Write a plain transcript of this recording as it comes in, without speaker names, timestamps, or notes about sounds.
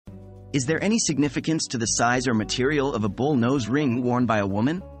Is there any significance to the size or material of a bull nose ring worn by a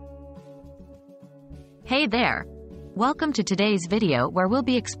woman? Hey there! Welcome to today's video where we'll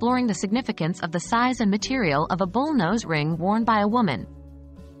be exploring the significance of the size and material of a bull nose ring worn by a woman.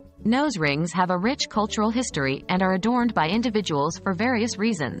 Nose rings have a rich cultural history and are adorned by individuals for various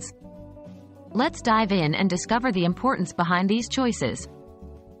reasons. Let's dive in and discover the importance behind these choices.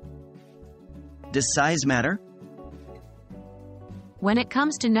 Does size matter? When it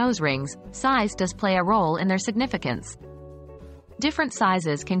comes to nose rings, size does play a role in their significance. Different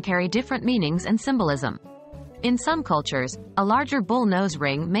sizes can carry different meanings and symbolism. In some cultures, a larger bull nose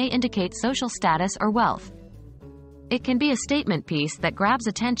ring may indicate social status or wealth. It can be a statement piece that grabs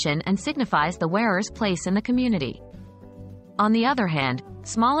attention and signifies the wearer's place in the community. On the other hand,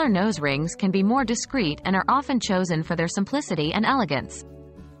 smaller nose rings can be more discreet and are often chosen for their simplicity and elegance.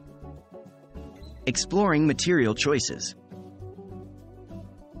 Exploring material choices.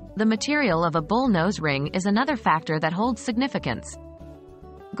 The material of a bull nose ring is another factor that holds significance.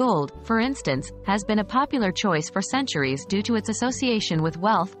 Gold, for instance, has been a popular choice for centuries due to its association with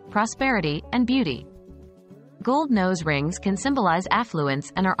wealth, prosperity, and beauty. Gold nose rings can symbolize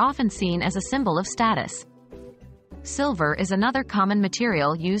affluence and are often seen as a symbol of status. Silver is another common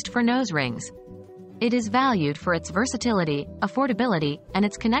material used for nose rings. It is valued for its versatility, affordability, and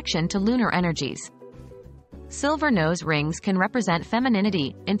its connection to lunar energies. Silver nose rings can represent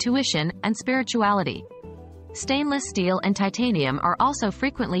femininity, intuition, and spirituality. Stainless steel and titanium are also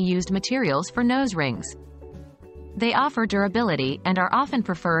frequently used materials for nose rings. They offer durability and are often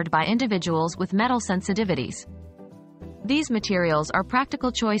preferred by individuals with metal sensitivities. These materials are practical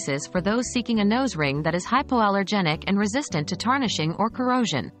choices for those seeking a nose ring that is hypoallergenic and resistant to tarnishing or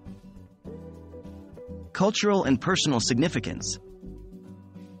corrosion. Cultural and personal significance.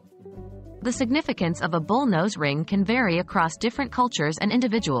 The significance of a bull nose ring can vary across different cultures and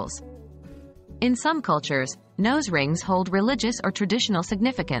individuals. In some cultures, nose rings hold religious or traditional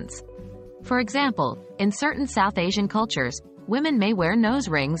significance. For example, in certain South Asian cultures, women may wear nose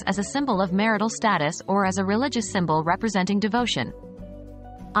rings as a symbol of marital status or as a religious symbol representing devotion.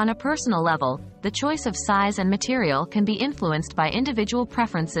 On a personal level, the choice of size and material can be influenced by individual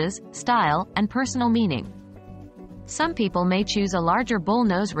preferences, style, and personal meaning. Some people may choose a larger bull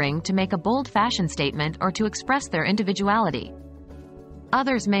nose ring to make a bold fashion statement or to express their individuality.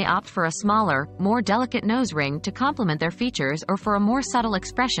 Others may opt for a smaller, more delicate nose ring to complement their features or for a more subtle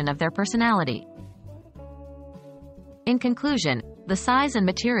expression of their personality. In conclusion, the size and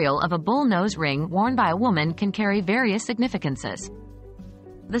material of a bull nose ring worn by a woman can carry various significances.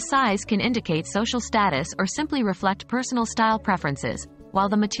 The size can indicate social status or simply reflect personal style preferences, while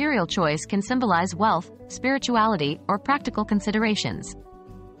the material choice can symbolize wealth, spirituality, or practical considerations.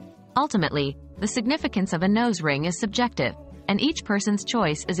 Ultimately, the significance of a nose ring is subjective, and each person's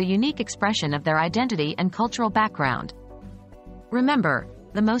choice is a unique expression of their identity and cultural background. Remember,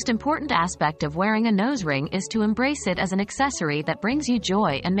 the most important aspect of wearing a nose ring is to embrace it as an accessory that brings you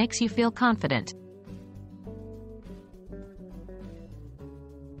joy and makes you feel confident.